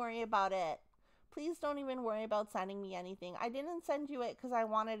even worry about it. Please don't even worry about sending me anything. I didn't send you it because I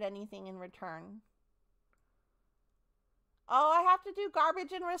wanted anything in return. Oh, I have to do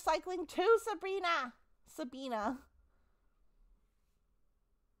garbage and recycling too, Sabrina. Sabina.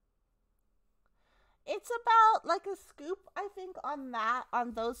 It's about like a scoop, I think, on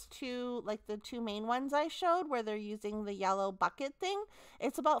those two, like the two main ones I showed where they're using the yellow bucket thing.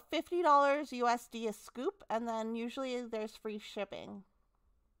 It's about $50 USD a scoop, and then usually there's free shipping.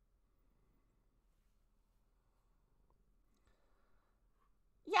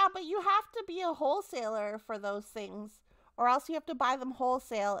 Yeah, but you have to be a wholesaler for those things, or else you have to buy them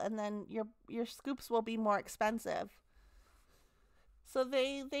wholesale, and then your scoops will be more expensive. So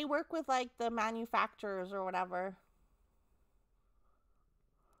they work with like the manufacturers or whatever.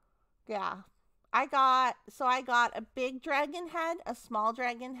 Yeah. I got a big dragon head, a small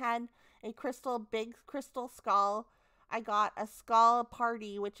dragon head, a big crystal skull. I got a skull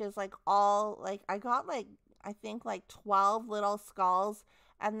party, which is like all like I got like I think like 12 little skulls,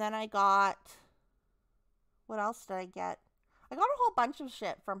 and then I got, what else did I get? I got a whole bunch of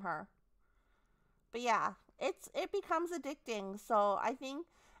shit from her. But yeah, it becomes addicting. So I think,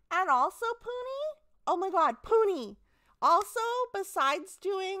 and also Poonie, oh my god, Poonie. Also, besides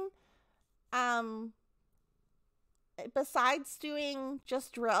doing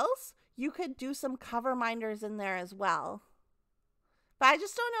just drills, you could do some cover minders in there as well. But I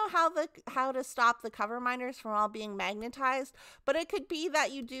just don't know how to stop the cover minders from all being magnetized. But it could be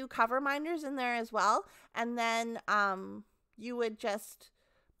that you do cover minders in there as well, and then you would just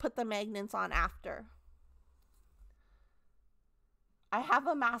put the magnets on after. I have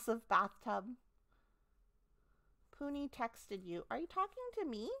a massive bathtub. Poonie texted you. Are you talking to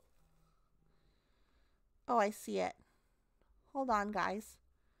me? Oh, I see it. Hold on, guys.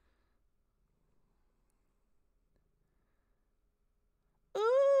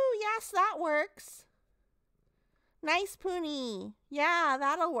 Ooh, yes, that works. Nice, Poonie. Yeah,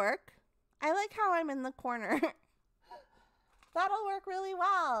 that'll work. I like how I'm in the corner. That'll work really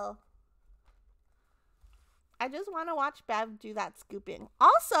well. I just want to watch Bev do that scooping.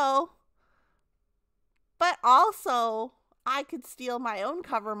 Also, I could steal my own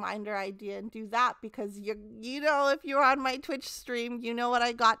cover minder idea and do that, because you know, if you're on my Twitch stream, you know what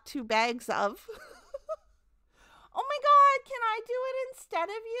I got 2 bags of. Oh my god, can I do it instead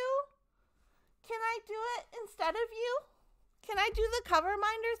of you? Can I do it instead of you? Can I do the cover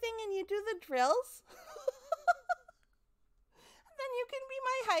minder thing and you do the drills? Then you can be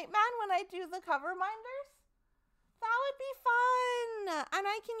my hype man when I do the cover minders. That would be fun. And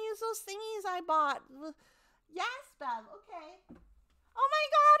I can use those thingies I bought. Yes, Bev. Okay. Oh my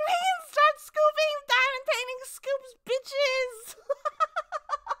god, we can start scooping diamond painting scoops, bitches.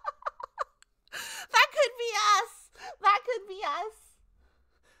 That could be us. That could be us.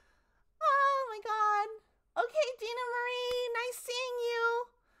 Oh my god.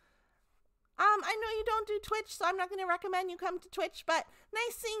 I know you don't do Twitch, so I'm not going to recommend you come to Twitch, but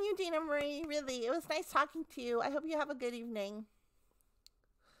nice seeing you, Dina Marie. Really, it was nice talking to you. I hope you have a good evening.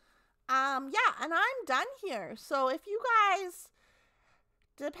 Yeah, and I'm done here. So if you guys,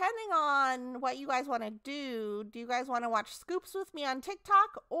 depending on what you guys want to do you guys want to watch Scoops with me on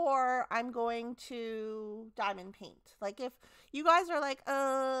TikTok, or I'm going to diamond paint? Like, if you guys are like,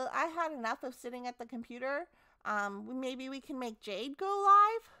 I had enough of sitting at the computer, maybe we can make Jade go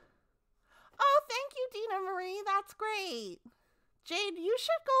live. Oh, thank you, Dina Marie. That's great. Jade, you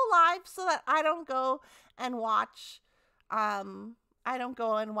should go live so that I don't go and watch,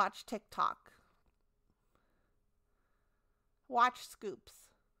 TikTok. Watch Scoops.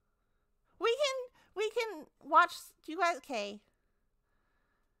 We can watch, do you guys, okay.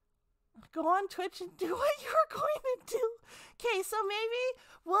 Go on Twitch and do what you're going to do. Okay, so maybe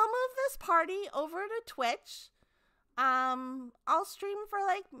we'll move this party over to Twitch. I'll stream for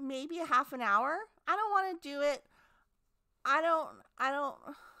like maybe a half an hour. I don't want to do it. I don't.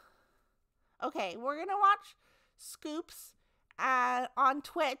 Okay, we're going to watch Scoops on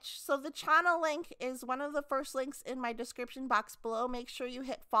Twitch. So the channel link is one of the first links in my description box below. Make sure you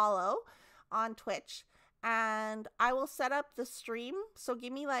hit follow on Twitch, and I will set up the stream. So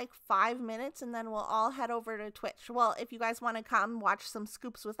give me like 5 minutes and then we'll all head over to Twitch. Well, if you guys want to come watch some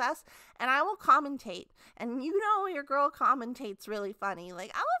Scoops with us, and I will commentate. And you know, your girl commentates really funny.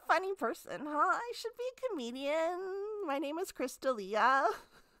 Like, I'm a funny person, huh? I should be a comedian. My name is Crystalia.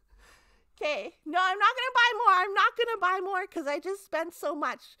 Okay, no, I'm not going to buy more. I'm not going to buy more because I just spent so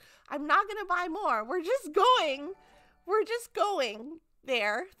much. I'm not going to buy more. We're just going. We're just going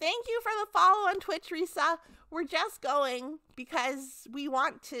there. Thank you for the follow on Twitch, Risa. We're just going because we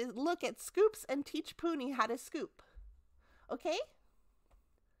want to look at Scoops and teach Poonie how to scoop. Okay?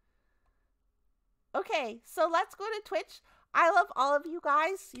 Okay, so let's go to Twitch. I love all of you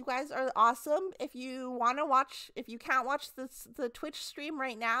guys. You guys are awesome. If you want to watch, if you can't watch the Twitch stream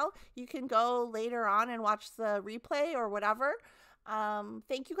right now, you can go later on and watch the replay or whatever.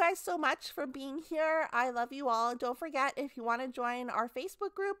 Thank you guys so much for being here. I love you all. And don't forget, if you want to join our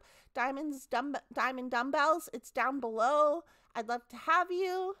Facebook group, Diamond Dumbbells, it's down below. I'd love to have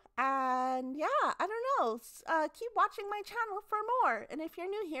you. And yeah, I don't know. Keep watching my channel for more. And if you're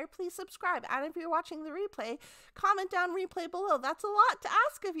new here, please subscribe. And if you're watching the replay, comment down replay below. That's a lot to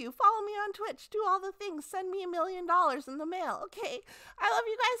ask of you. Follow me on Twitch. Do all the things. Send me $1 million in the mail. Okay. I love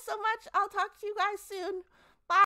you guys so much. I'll talk to you guys soon.